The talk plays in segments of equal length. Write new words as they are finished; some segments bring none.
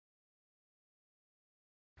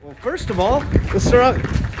Well, first of all, let's start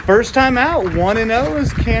out. First time out, 1-0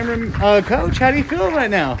 as Cameron coach. How do you feel right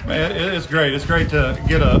now? Man, it's great. It's great to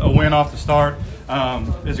get a win off the start.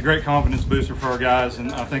 It's a great confidence booster for our guys,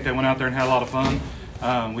 and I think they went out there and had a lot of fun.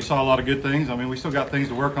 We saw a lot of good things. I mean, we still got things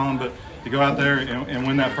to work on, but to go out there and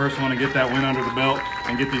win that first one and get that win under the belt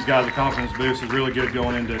and get these guys a confidence boost is really good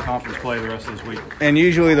going into conference play the rest of this week. And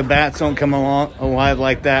usually the bats don't come alive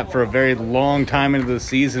like that for a very long time into the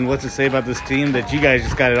season. What's it say about this team that you guys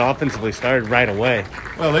just got it offensively started right away?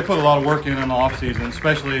 Well, they put a lot of work in the offseason,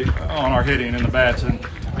 especially on our hitting and the bats.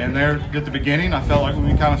 And there at the beginning, I felt like we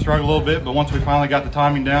kind of struggled a little bit, but once we finally got the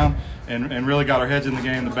timing down and really got our heads in the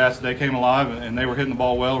game, the bats today came alive, and they were hitting the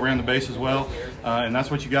ball well, ran the bases well, and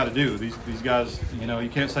that's what you got to do. These guys, you know, you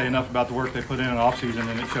can't say enough about the work they put in offseason,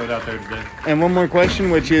 and it showed out there today. And one more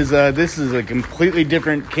question, which is this is a completely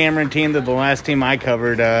different Cameron team than the last team I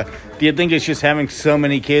covered. Do you think it's just having so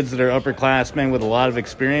many kids that are upperclassmen with a lot of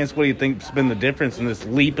experience? What do you think's been the difference in this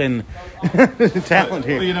leap in talent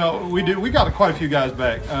here? Well, you know, we got quite a few guys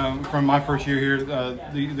back from my first year here.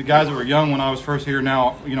 The guys that were young when I was first here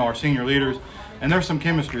now, you know, are senior leaders, and there's some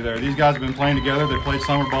chemistry there. These guys have been playing together. They played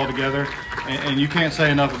summer ball together, and you can't say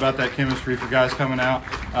enough about that chemistry for guys coming out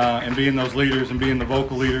and being those leaders and being the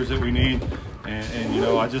vocal leaders that we need. And you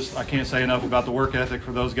know, I can't say enough about the work ethic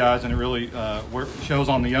for those guys, and it really shows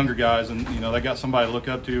on the younger guys, and you know, they got somebody to look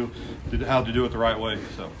up to how to do it the right way.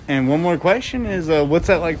 So. And one more question is, what's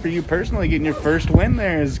that like for you personally, getting your first win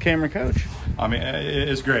there as Cameron coach? I mean,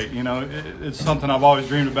 it's great. You know, it's something I've always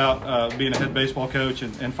dreamed about, being a head baseball coach,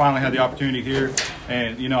 and finally had the opportunity here.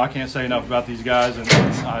 And you know, I can't say enough about these guys, and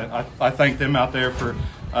I thank them out there for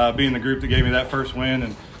being the group that gave me that first win.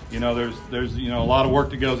 And you know, there's you know, a lot of work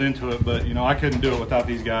that goes into it, but you know, I couldn't do it without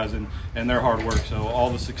these guys and their hard work. So all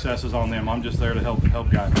the success is on them. I'm just there to help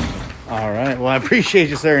guide them. All right. Well, I appreciate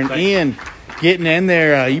you, sir. And Ian, getting in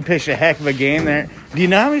there, you pitched a heck of a game there. Do you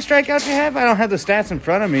know how many strikeouts you have? I don't have the stats in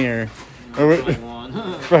front of me, or probably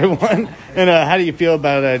one. Probably one. And how do you feel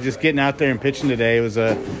about just getting out there and pitching today? It was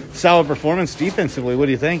a solid performance defensively. What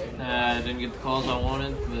do you think? I didn't get the calls I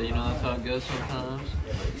wanted, but you know, that's how it goes sometimes.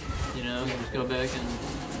 You know, you just go back and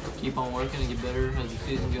keep on working and get better as the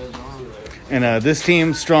season goes on. And this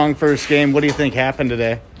team, strong first game. What do you think happened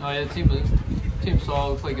today? Oh yeah, team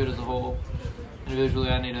solid. We play good as a whole. Individually,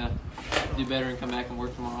 I need to do better and come back and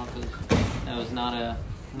work tomorrow, because that was not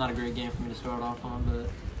a great game for me to start off on.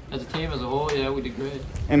 But as a team as a whole, yeah, we did great.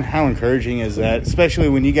 And how encouraging is that, especially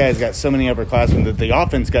when you guys got so many upperclassmen that the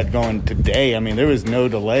offense got going today? I mean, there was no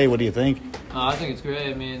delay. What do you think? I think it's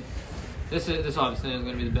great. I mean, This obviously isn't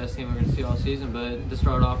going to be the best team we're going to see all season, but to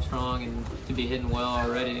start off strong and to be hitting well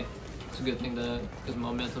already, it's a good thing because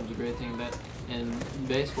momentum's a great thing. But in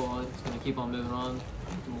baseball, it's going to keep on moving on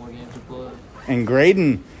the more games we play. And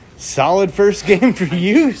Graden, solid first game for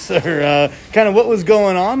you, sir. Kind of what was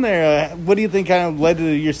going on there? What do you think kind of led to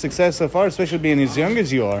your success so far, especially being as young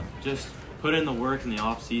as you are? Just put in the work in the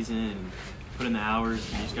off season and put in the hours.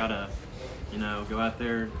 You just got to, you know, go out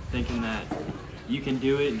there thinking that you can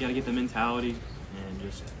do it. You got to get the mentality and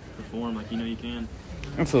just perform like you know you can.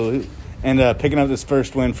 Absolutely. And picking up this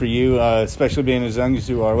first win for you, especially being as young as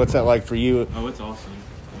you are, what's that like for you? Oh, it's awesome.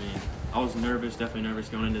 I mean, I was nervous, definitely nervous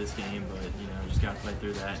going into this game, but you know, just got to play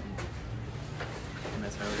through that, and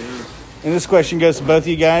that's how it is. And this question goes to both of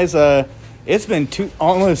you guys. It's been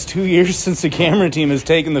almost 2 years since the Cameron team has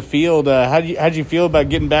taken the field. How'd you feel about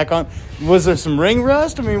getting back on? Was there some ring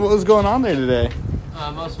rust? I mean, what was going on there today?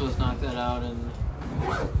 Most of us knocked that out, and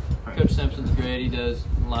Coach Simpson's great. He does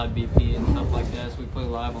a lot of BP and stuff like that, so we play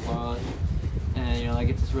live a lot. And, you know, that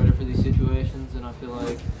gets us ready for these situations, and I feel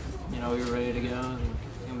like, you know, we were ready to go. And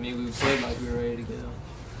I mean, we played like we were ready to go.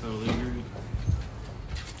 Totally agree.